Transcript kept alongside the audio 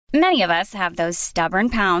Many of us have those stubborn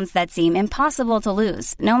pounds that seem impossible to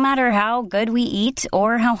lose, no matter how good we eat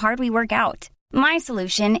or how hard we work out. My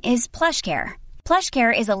solution is PlushCare.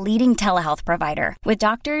 PlushCare is a leading telehealth provider with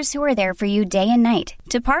doctors who are there for you day and night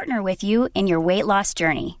to partner with you in your weight loss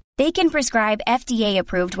journey. They can prescribe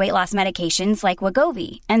FDA-approved weight loss medications like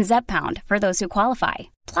Wegovy and Zepbound for those who qualify.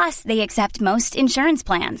 Plus, they accept most insurance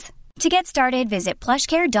plans. To get started, visit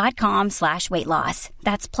plushcare.com/weightloss.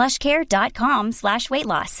 That's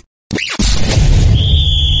plushcare.com/weightloss.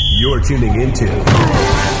 You're tuning into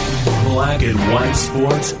Black and White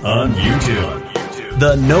Sports on YouTube.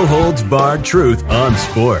 The no-holds-barred truth on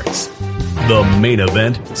sports. The main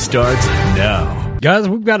event starts now. Guys,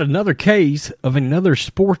 we've got another case of another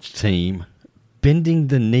sports team bending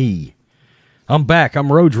the knee. I'm back.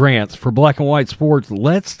 I'm Rhodes Rants for Black and White Sports.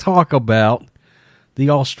 Let's talk about the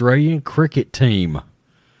Australian cricket team.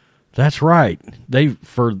 That's right.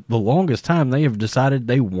 For the longest time, they have decided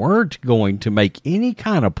they weren't going to make any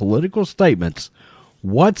kind of political statements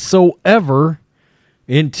whatsoever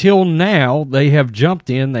until now. They have jumped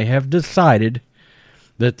in. They have decided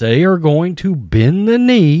that they are going to bend the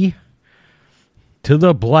knee to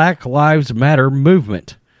the Black Lives Matter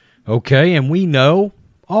movement. Okay, and we know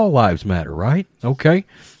all lives matter, right? Okay,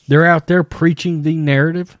 they're out there preaching the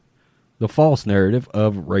narrative, the false narrative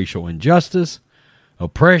of racial injustice,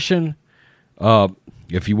 oppression.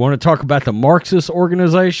 If you want to talk about the Marxist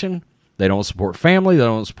organization, they don't support family, they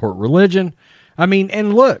don't support religion. I mean,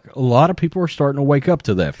 and look, a lot of people are starting to wake up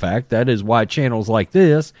to that fact. That is why channels like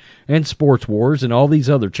this and Sports Wars and all these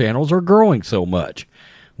other channels are growing so much.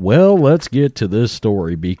 Well, let's get to this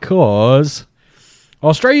story because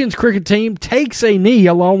Australia's cricket team takes a knee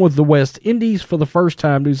along with the West Indies for the first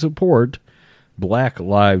time to support Black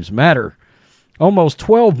Lives Matter. Almost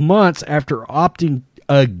 12 months after opting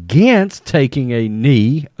against taking a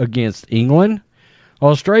knee against England,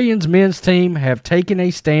 Australia's men's team have taken a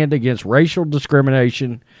stand against racial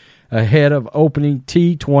discrimination ahead of opening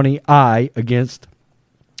T20I against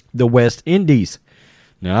the West Indies.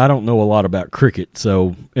 Now, I don't know a lot about cricket,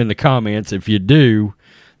 so in the comments, if you do,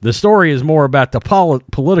 the story is more about the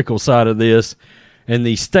political side of this and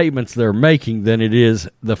the statements they're making than it is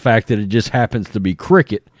the fact that it just happens to be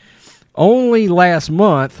cricket. Only last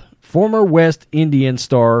month, former West Indian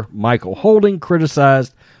star Michael Holding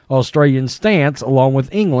criticized Australian stance, along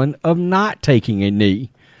with England, of not taking a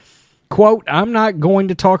knee. Quote, "I'm not going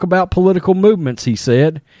to talk about political movements," he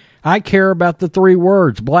said. "I care about the three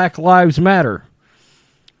words, Black Lives Matter."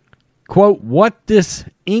 Quote, "What this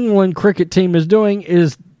England cricket team is doing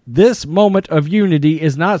is this moment of unity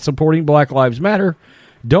is not supporting Black Lives Matter.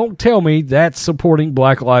 Don't tell me that's supporting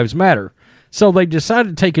Black Lives Matter." So they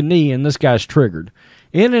decided to take a knee, and this guy's triggered.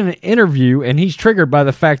 In an interview, and he's triggered by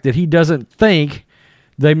the fact that he doesn't think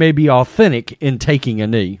they may be authentic in taking a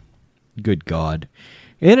knee. Good God.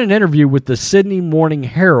 In an interview with the Sydney Morning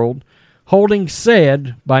Herald, Holding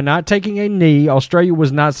said, by not taking a knee, Australia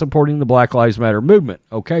was not supporting the Black Lives Matter movement.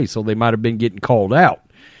 Okay, so they might have been getting called out.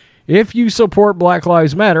 "If you support Black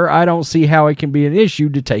Lives Matter, I don't see how it can be an issue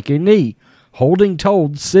to take a knee," Holding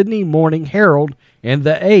told Sydney Morning Herald and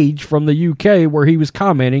The Age from the UK, where he was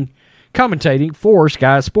commentating for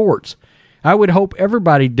Sky Sports. "I would hope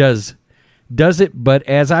everybody does it, but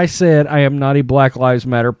as I said, I am not a Black Lives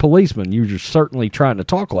Matter policeman." You're certainly trying to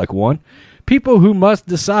talk like one. "People who must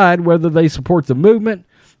decide whether they support the movement,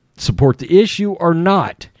 support the issue, or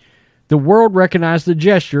not. The world recognized the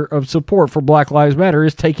gesture of support for Black Lives Matter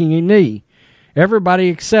as taking a knee. Everybody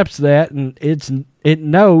accepts that, and it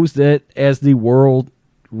knows that as the world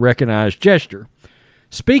recognized gesture."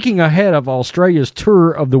 Speaking ahead of Australia's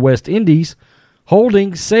tour of the West Indies,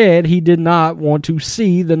 Holding said he did not want to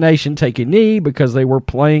see the nation take a knee because they were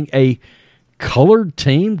playing a colored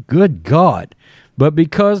team. Good God. But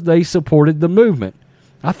because they supported the movement.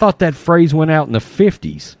 I thought that phrase went out in the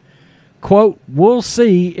 50s. Quote, "We'll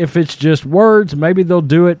see if it's just words. Maybe they'll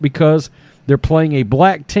do it because they're playing a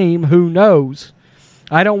black team. Who knows?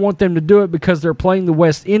 I don't want them to do it because they're playing the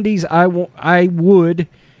West Indies. I would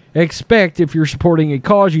expect if you're supporting a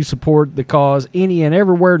cause, you support the cause any and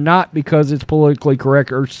everywhere, not because it's politically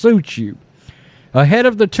correct or suits you." Ahead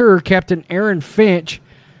of the tour, Captain Aaron Finch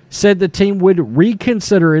said the team would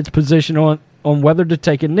reconsider its position on whether to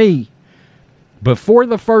take a knee. Before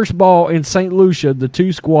the first ball in St. Lucia, the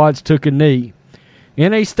two squads took a knee.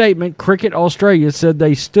 In a statement, Cricket Australia said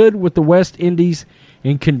they stood with the West Indies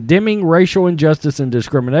in condemning racial injustice and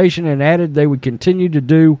discrimination, and added they would continue to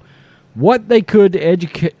do what they could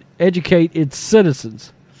to educate its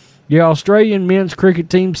citizens. The Australian men's cricket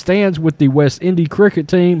team stands with the West Indies cricket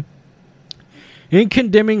team in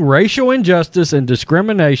condemning racial injustice and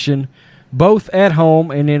discrimination both at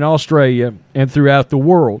home and in Australia and throughout the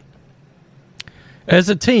world. As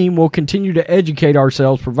a team, we'll continue to educate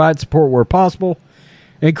ourselves, provide support where possible,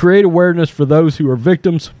 and create awareness for those who are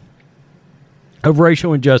victims of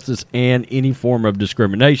racial injustice and any form of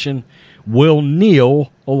discrimination. We'll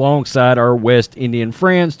kneel alongside our West Indian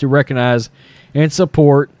friends to recognize and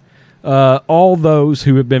support all those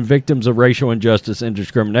who have been victims of racial injustice and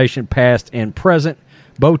discrimination, past and present.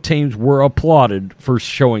 Both teams were applauded for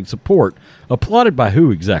showing support. Applauded by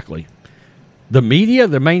who exactly? The media,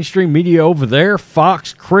 the mainstream media over there,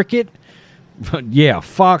 Fox Cricket. Yeah,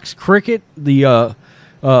 Fox Cricket, the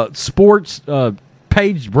sports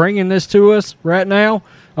page bringing this to us right now.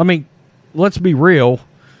 I mean, let's be real.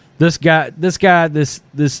 This guy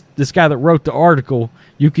that wrote the article,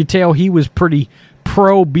 you could tell he was pretty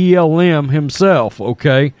pro BLM himself,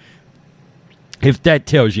 okay? If that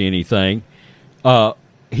tells you anything.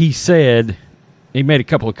 He said, he made a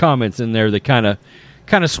couple of comments in there that kind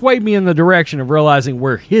of swayed me in the direction of realizing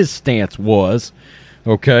where his stance was,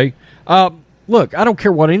 okay? Look, I don't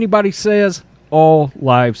care what anybody says. All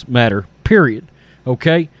lives matter, period,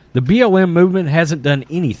 okay? The BLM movement hasn't done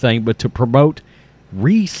anything but to promote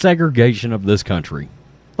resegregation of this country.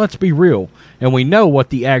 Let's be real. And we know what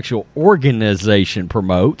the actual organization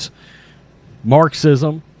promotes.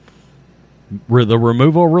 Marxism, the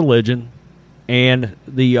removal of religion, and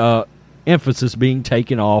the emphasis being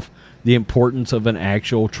taken off the importance of an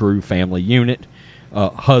actual true family unit,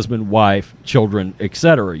 husband, wife, children,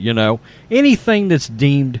 etc. You know, anything that's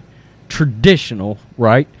deemed traditional,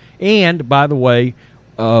 right? And, by the way,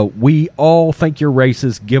 we all think you're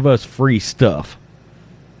racist, give us free stuff.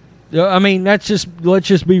 I mean, let's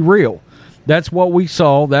just be real. That's what we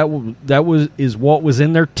saw. That is what was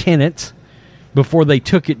in their tenets before they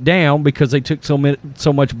took it down, because they took so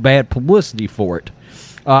much bad publicity for it.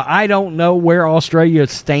 I don't know where Australia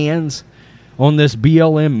stands on this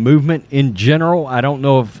BLM movement in general. I don't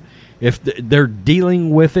know if they're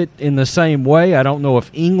dealing with it in the same way. I don't know if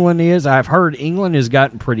England is. I've heard England has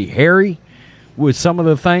gotten pretty hairy with some of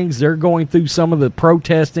the things they're going through, some of the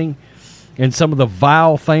protesting and some of the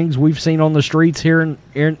vile things we've seen on the streets here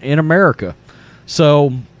in America.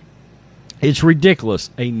 So it's ridiculous.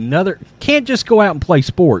 Can't just go out and play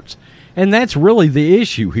sports. And that's really the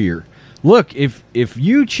issue here. Look, if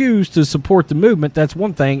you choose to support the movement, that's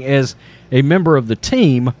one thing. As a member of the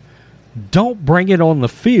team, don't bring it on the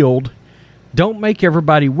field. Don't make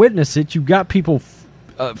everybody witness it. You've got people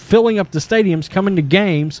filling up the stadiums, coming to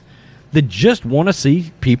games that just want to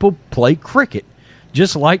see people play cricket.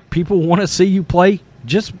 Just like people want to see you play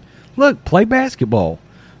basketball.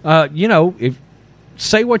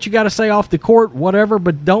 Say what you got to say off the court, whatever,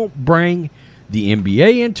 but don't bring the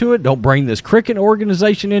NBA into it. Don't bring this cricket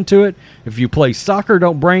organization into it. If you play soccer,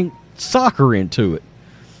 don't bring soccer into it.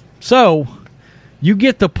 So, you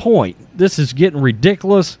get the point. This is getting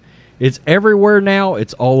ridiculous. It's everywhere now.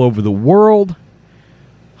 It's all over the world.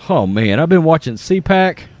 Oh, man, I've been watching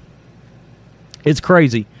CPAC. It's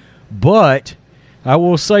crazy. But I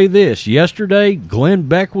will say this. Yesterday, Glenn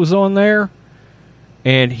Beck was on there,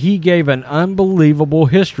 and he gave an unbelievable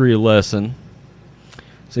history lesson.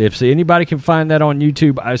 So if anybody can find that on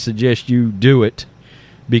YouTube, I suggest you do it,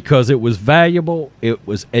 because it was valuable, it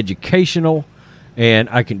was educational, and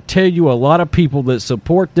I can tell you a lot of people that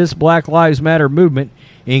support this Black Lives Matter movement,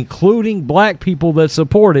 including black people that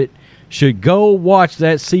support it, should go watch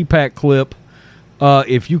that CPAC clip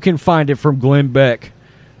if you can find it, from Glenn Beck.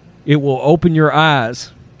 It will open your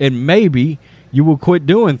eyes, and maybe you will quit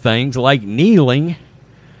doing things like kneeling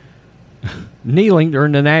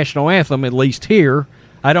during the national anthem, at least here.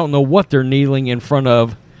 I don't know what they're kneeling in front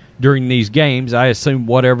of during these games. I assume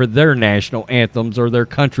whatever their national anthems or their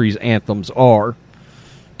country's anthems are.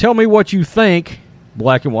 Tell me what you think,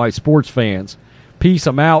 black and white sports fans. Peace.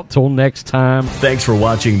 I'm out. Till next time. Thanks for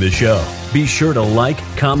watching the show. Be sure to like,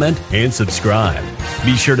 comment, and subscribe.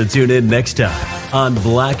 Be sure to tune in next time on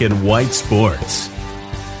Black and White Sports.